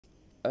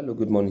Hello,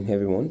 good morning,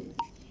 everyone.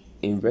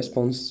 In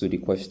response to the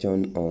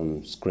question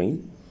on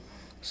screen,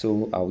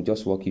 so I'll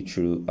just walk you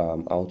through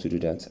how to do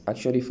that.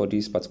 Actually, for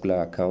this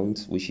particular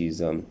account, which is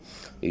a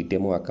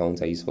demo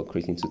account I use for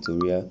creating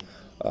tutorial,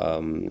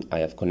 I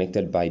have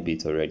connected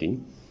Bybit already,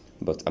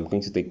 but I'm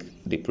going to take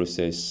the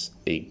process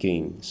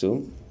again.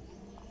 So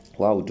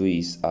what I'll do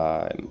is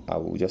I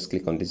will just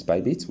click on this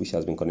Bybit, which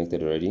has been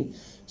connected already.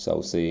 So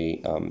I'll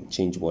say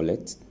change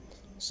wallet.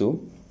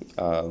 So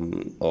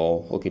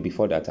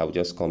before that, I'll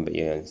just come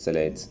here and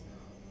select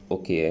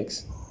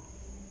OKX.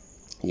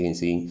 You can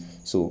see,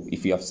 so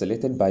if you have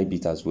selected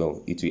Bybit as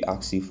well, it will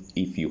ask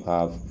if you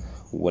have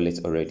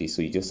wallet already.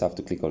 So you just have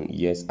to click on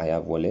yes, I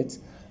have wallet.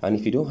 And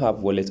if you don't have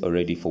wallet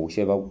already for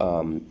whichever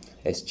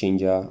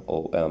exchanger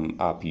or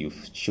app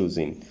you've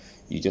chosen,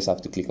 you just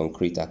have to click on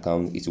create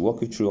account. It will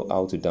walk you through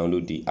how to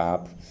download the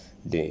app.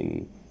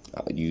 Then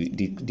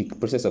the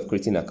process of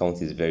creating an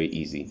account is very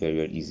easy,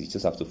 very easy. You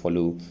just have to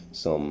follow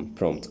some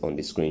prompt on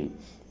the screen.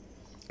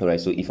 All right,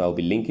 so if I'll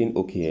be linking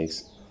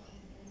OKX,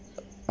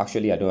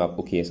 actually I don't have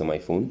OKX on my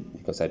phone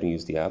because I don't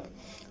use the app.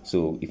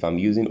 So if I'm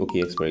using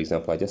OKX, for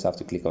example, I just have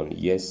to click on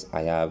yes,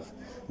 I have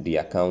the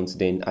account.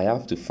 Then I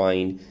have to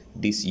find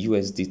this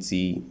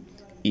USDT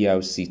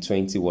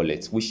ECR-20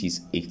 wallet, which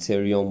is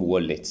Ethereum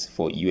wallet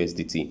for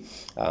USDT.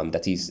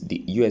 That is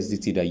the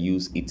USDT that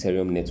use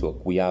Ethereum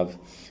network. We have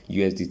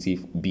USDT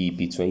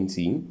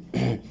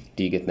BEP20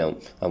 do you get now?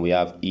 And we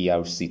have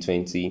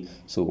ECR-20.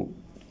 So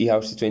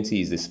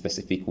ECR-20 is the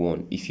specific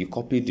one. If you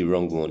copy the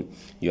wrong one,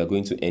 you are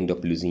going to end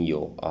up losing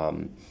your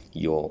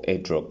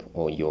airdrop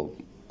or your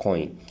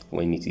coin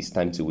when it is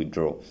time to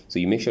withdraw. So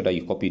you make sure that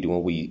you copy the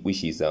one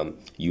which is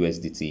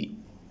USDT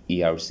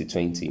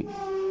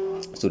ECR-20.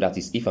 So that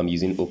is if I'm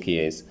using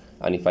OKX,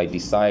 and if I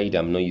decide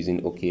I'm not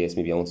using OKX,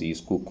 maybe I want to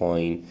use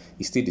Kucoin,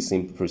 it's still the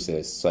same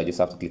process. So I just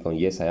have to click on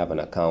yes, I have an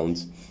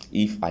account,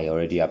 if I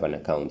already have an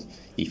account.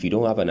 If you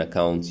don't have an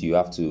account, you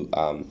have to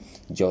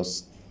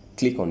just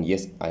click on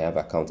yes, I have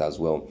account as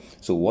well.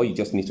 So what you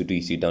just need to do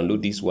is you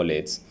download this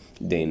wallet,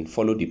 then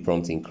follow the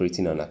prompt in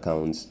creating an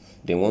account.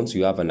 Then once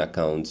you have an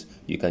account,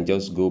 you can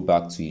just go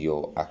back to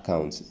your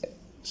account.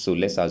 So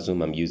let's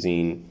assume I'm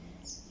using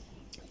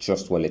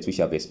Trust Wallet,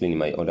 which I've explained in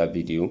my other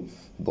video,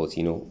 but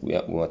we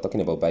are talking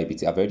about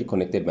Bybit. I've already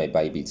connected my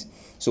Bybit.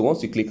 So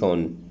once you click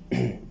on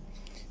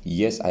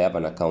yes, I have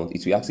an account,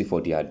 it will ask you for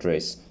the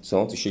address. So I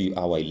want to show you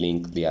how I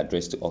link the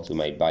address to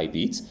my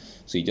Bybit.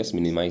 So you just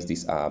minimize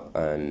this app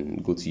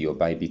and go to your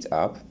Bybit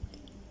app,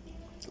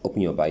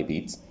 open your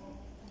Bybit.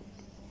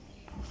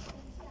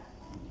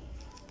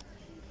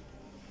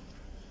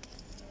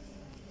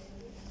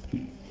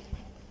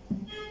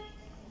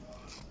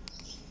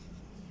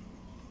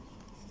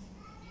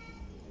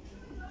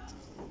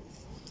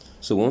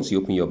 So once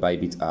you open your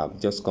Bybit app,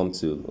 just come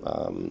to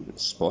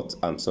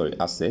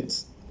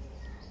assets.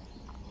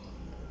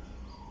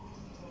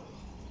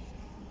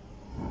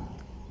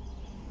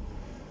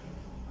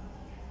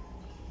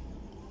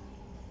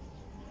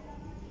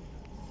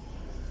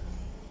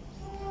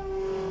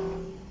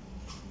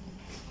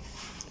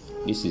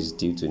 This is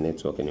due to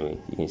network anyway.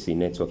 You can see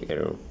network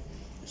error.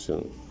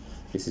 So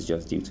this is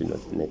just due to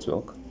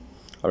network.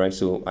 All right,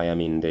 so I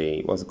am in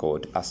the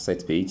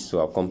asset page. So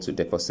I'll come to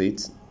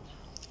deposit.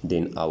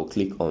 Then I'll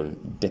click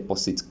on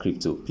deposit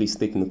crypto. Please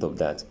take note of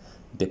that,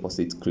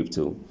 deposit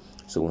crypto.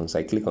 So once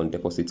I click on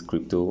deposit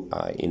crypto,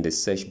 in the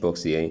search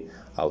box here,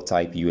 I'll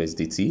type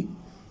USDT.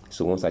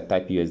 So once I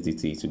type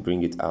USDT, to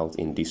bring it out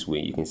in this way,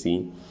 you can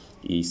see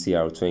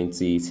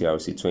ECR-20,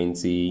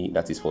 TRC-20,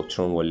 that is for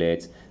Tron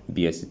wallet,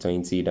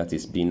 BSC-20, that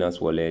is Binance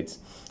wallet.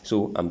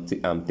 So I'm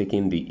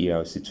taking the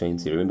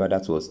ERC-20. Remember,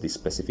 that was the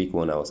specific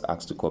one I was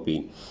asked to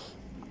copy.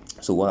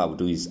 So what I'll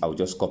do is I'll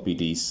just copy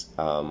this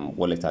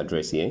wallet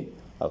address here.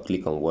 I'll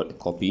click on what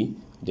copy,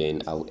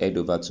 then I'll head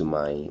over to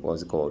my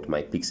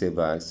my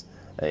Pixelverse,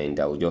 and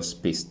I'll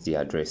just paste the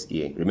address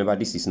here. Remember,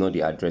 this is not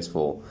the address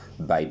for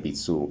Bybit,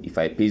 so if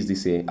I paste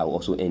this here, I'll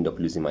also end up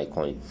losing my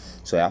coin.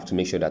 So I have to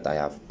make sure that I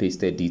have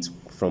pasted it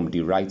from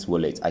the right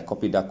wallet. I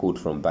copied that code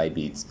from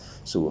Bybit,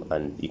 so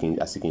and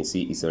as you can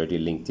see, it's already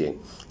linked here.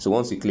 So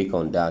once you click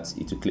on that,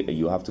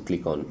 you have to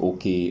click on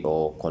OK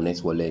or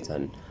connect wallet,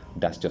 and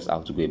that's just how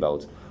to go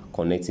about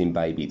connecting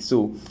Bybit.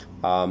 So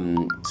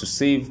to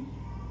save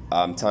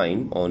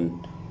time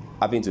on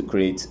having to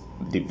create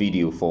the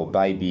video for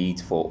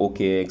Bybit, for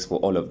OKX, for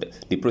all of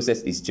the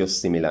process is just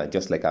similar,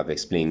 just like I've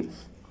explained.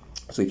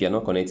 So if you're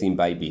not connecting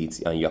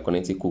Bybit and you're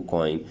connecting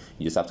Kucoin,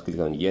 you just have to click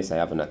on yes, I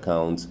have an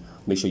account.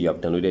 Make sure you have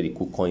downloaded the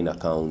Kucoin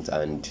account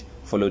and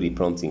follow the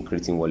prompt in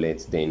creating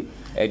wallet. Then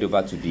head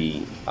over to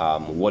the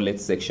wallet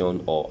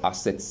section or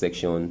asset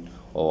section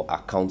or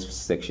account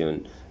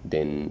section.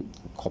 Then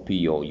copy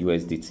your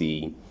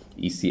USDT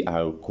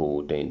ECR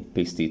code and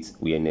paste it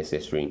where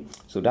necessary.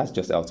 So that's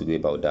just how to go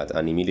about that,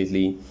 and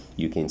immediately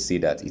you can see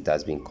that it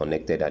has been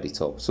connected at the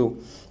top. So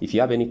if you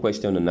have any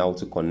question on how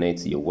to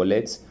connect your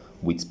wallet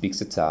with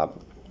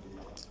Pixeltap,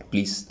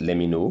 please let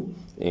me know.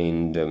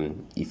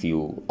 And if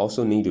you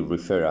also need a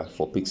referral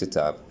for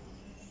Pixeltap,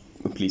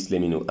 please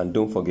let me know. And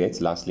don't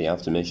forget, lastly, I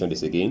have to mention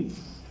this again,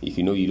 If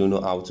you know you don't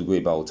know how to go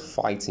about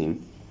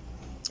fighting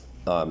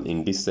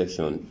in this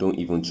section, don't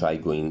even try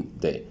going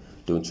there.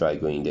 Don't try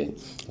going there.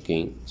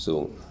 Okay,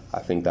 so I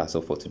think that's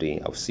all for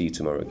today. I'll see you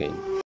tomorrow again.